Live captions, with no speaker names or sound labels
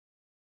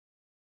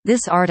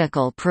This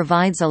article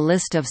provides a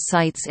list of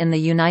sites in the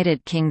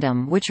United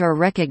Kingdom which are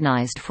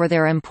recognised for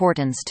their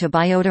importance to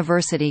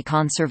biodiversity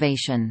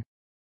conservation.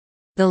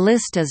 The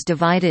list is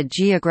divided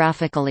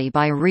geographically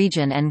by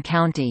region and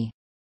county.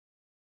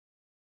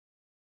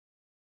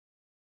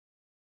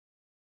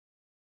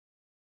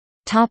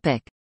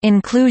 Topic: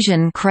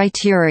 Inclusion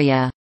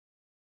criteria.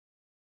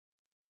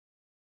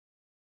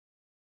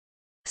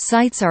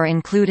 Sites are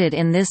included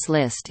in this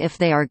list if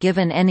they are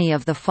given any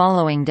of the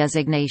following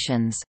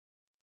designations.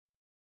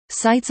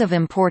 Sites of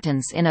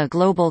importance in a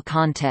global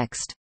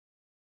context.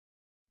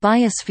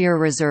 Biosphere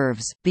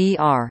reserves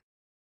 (BR).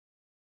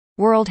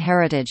 World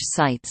Heritage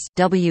Sites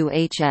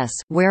 (WHS),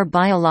 where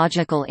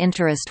biological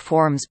interest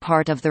forms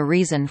part of the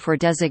reason for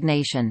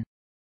designation.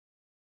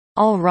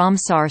 All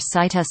Ramsar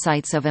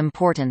sites of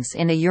importance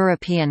in a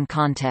European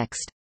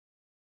context.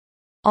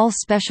 All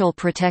Special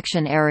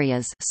Protection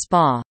Areas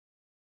 (SPA).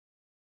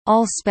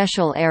 All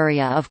Special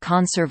Area of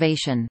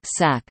Conservation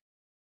 (SAC).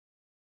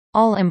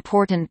 All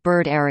Important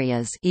Bird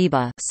Areas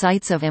 (EBA)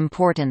 sites of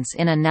importance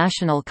in a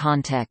national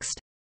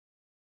context.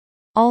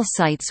 All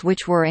sites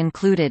which were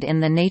included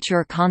in the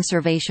Nature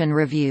Conservation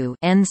Review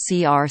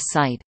 (NCR)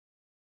 site.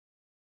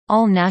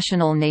 All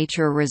National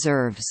Nature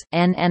Reserves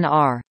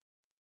 (NNR).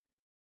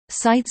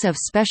 Sites of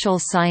Special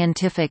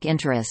Scientific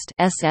Interest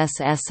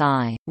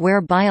 (SSSI), where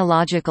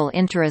biological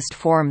interest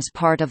forms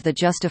part of the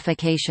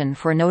justification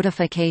for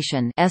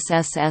notification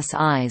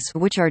 (SSSIs),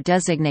 which are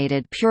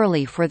designated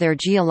purely for their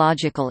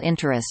geological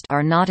interest,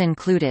 are not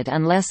included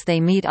unless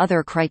they meet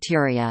other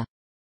criteria.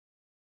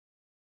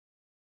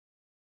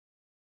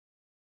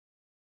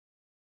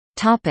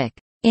 Topic: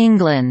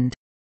 England.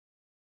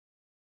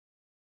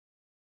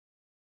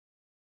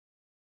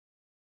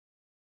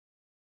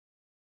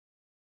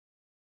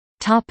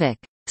 Topic: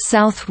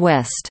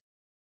 Southwest.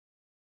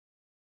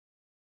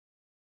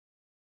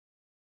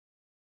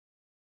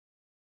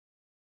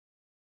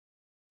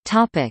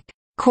 Topic: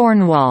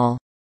 Cornwall.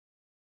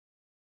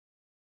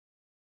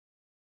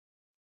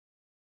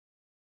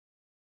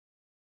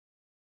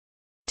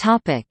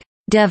 Topic: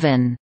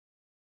 Devon.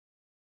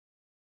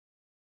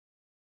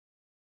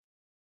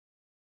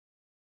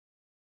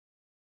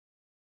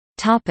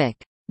 Topic: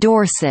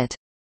 Dorset.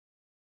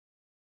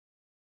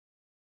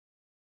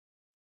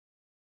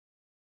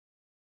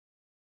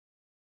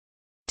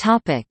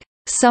 Topic: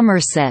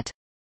 Somerset.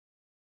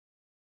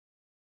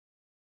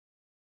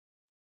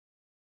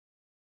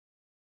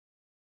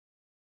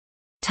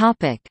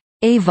 Topic: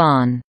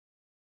 Avon.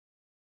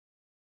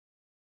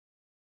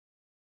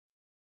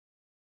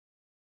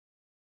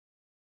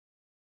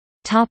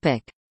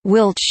 Topic: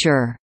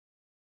 Wiltshire.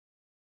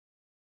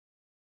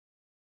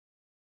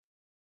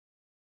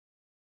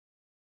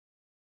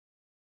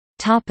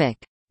 Topic: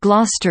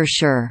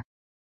 Gloucestershire.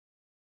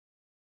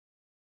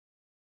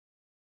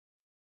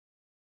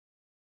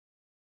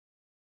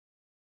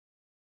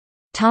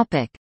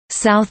 Topic: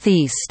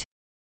 Southeast.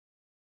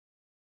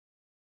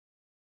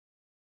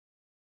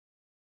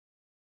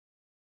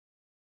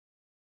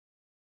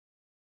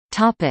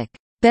 Topic: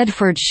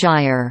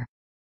 Bedfordshire.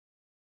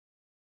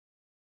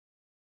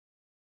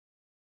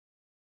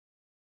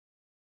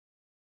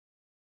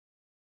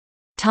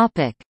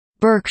 Topic: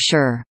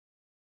 Berkshire.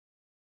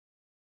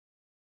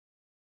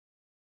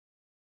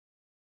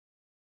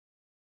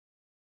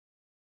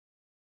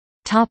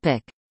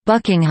 Topic: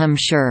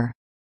 Buckinghamshire.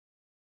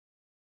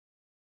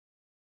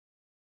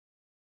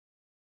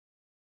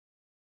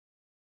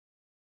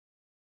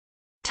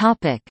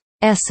 Topic: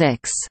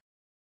 Essex.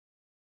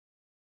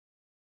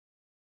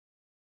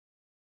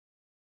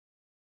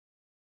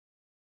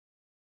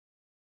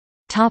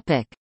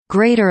 Topic: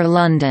 Greater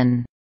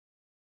London.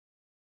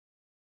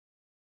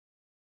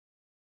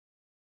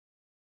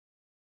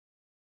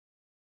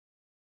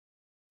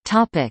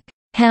 Topic: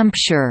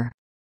 Hampshire.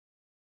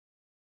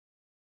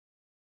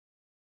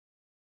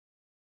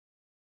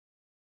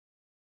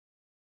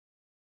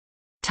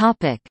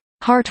 Topic: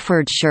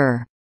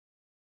 Hertfordshire.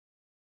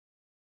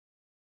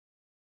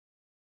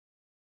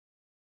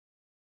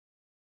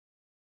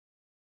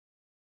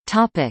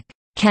 Topic: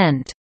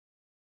 Kent.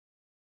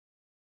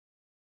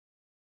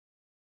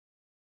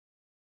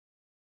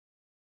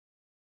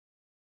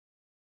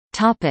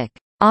 Topic: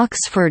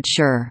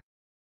 Oxfordshire.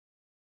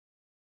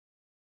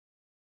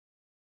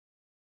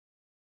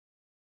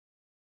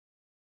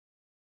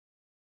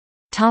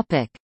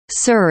 Topic: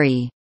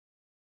 Surrey.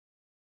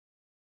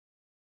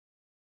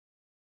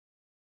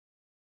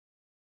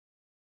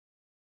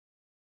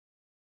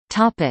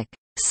 Topic: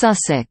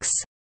 Sussex.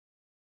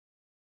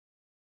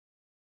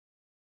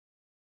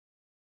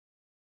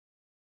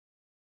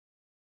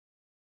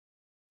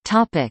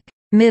 Topic: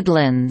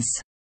 Midlands.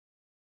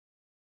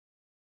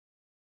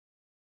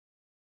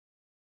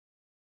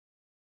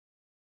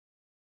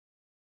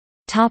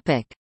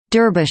 Topic: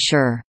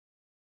 Derbyshire.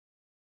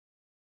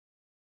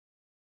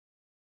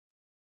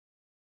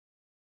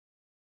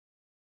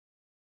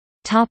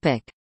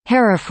 Topic: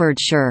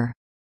 Herefordshire.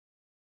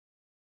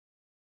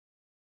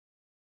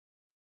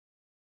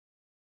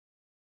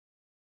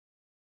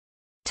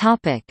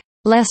 Topic: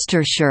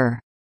 Leicestershire.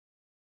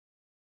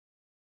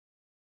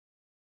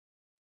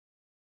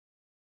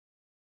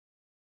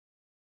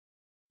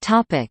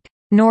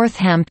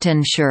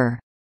 Northamptonshire.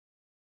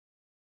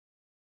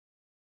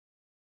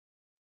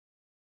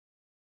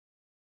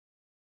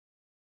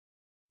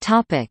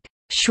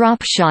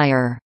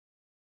 Shropshire.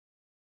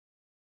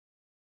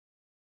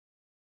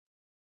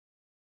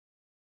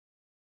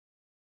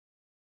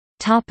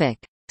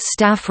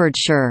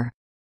 Staffordshire.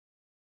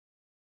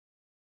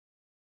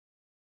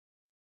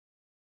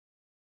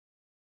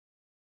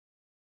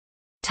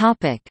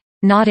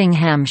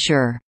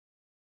 Nottinghamshire.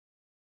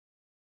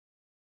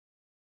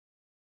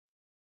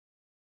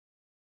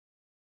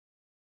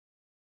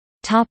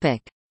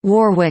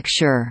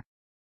 Warwickshire.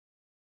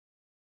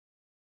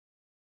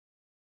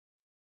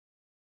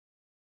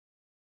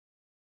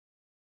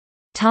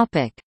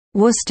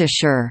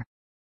 Worcestershire.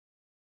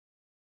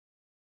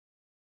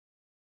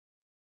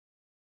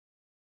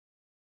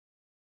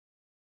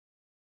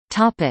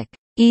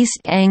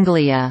 East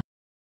Anglia.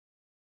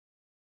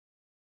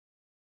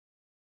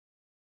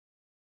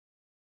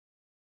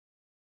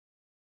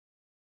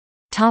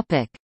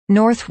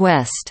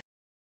 Northwest.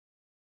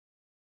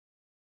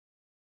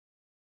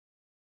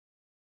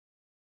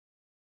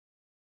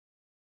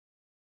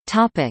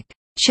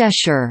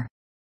 Cheshire.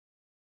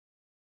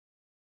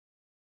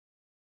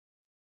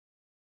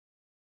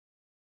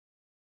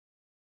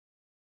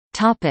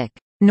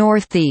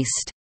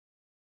 Northeast.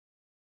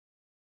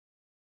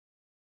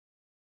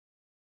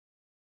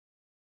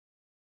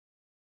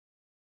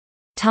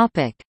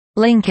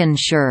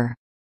 Lincolnshire.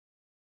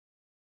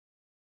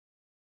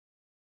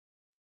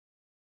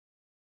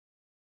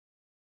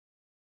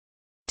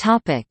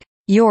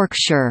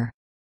 Yorkshire.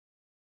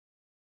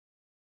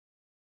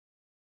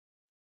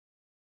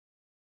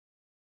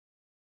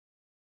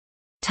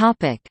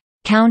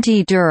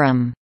 County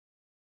Durham.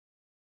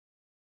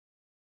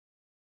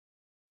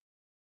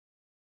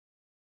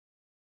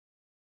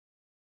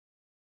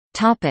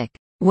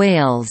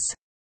 Wales.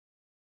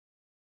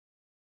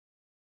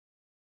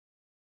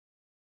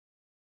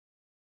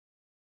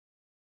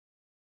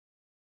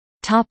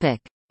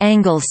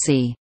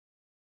 Anglesey.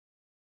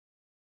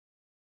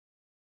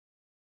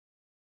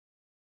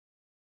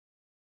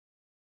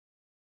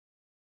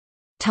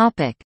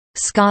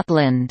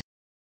 Scotland.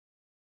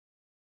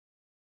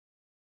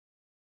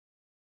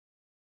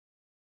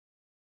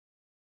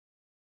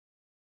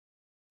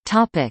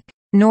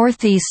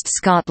 Northeast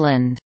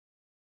Scotland.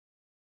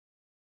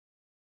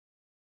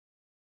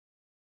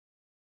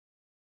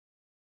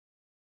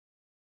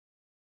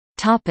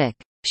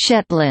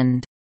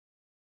 Shetland.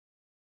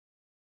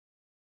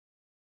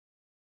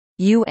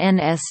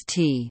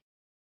 UNST.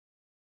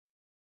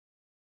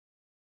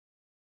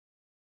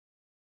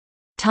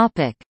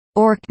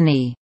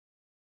 Orkney.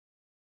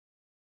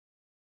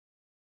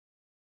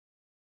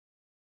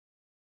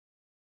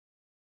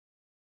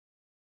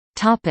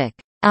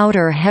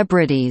 Outer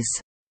Hebrides.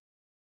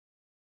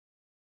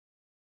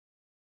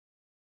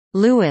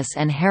 Lewis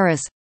and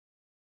Harris.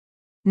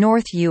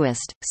 North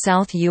Uist,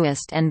 South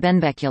Uist and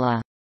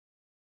Benbecula.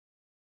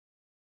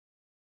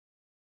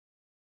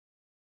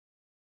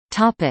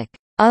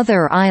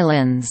 Other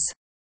islands.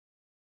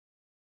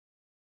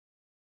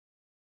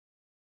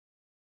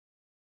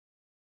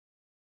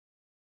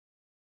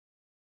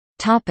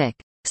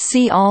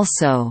 See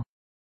also: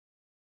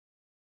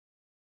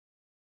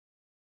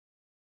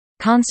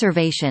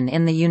 Conservation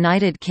in the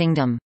United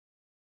Kingdom,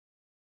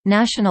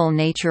 National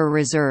nature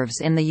reserves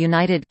in the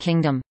United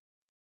Kingdom,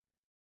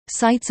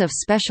 Sites of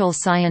special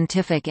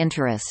scientific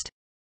interest.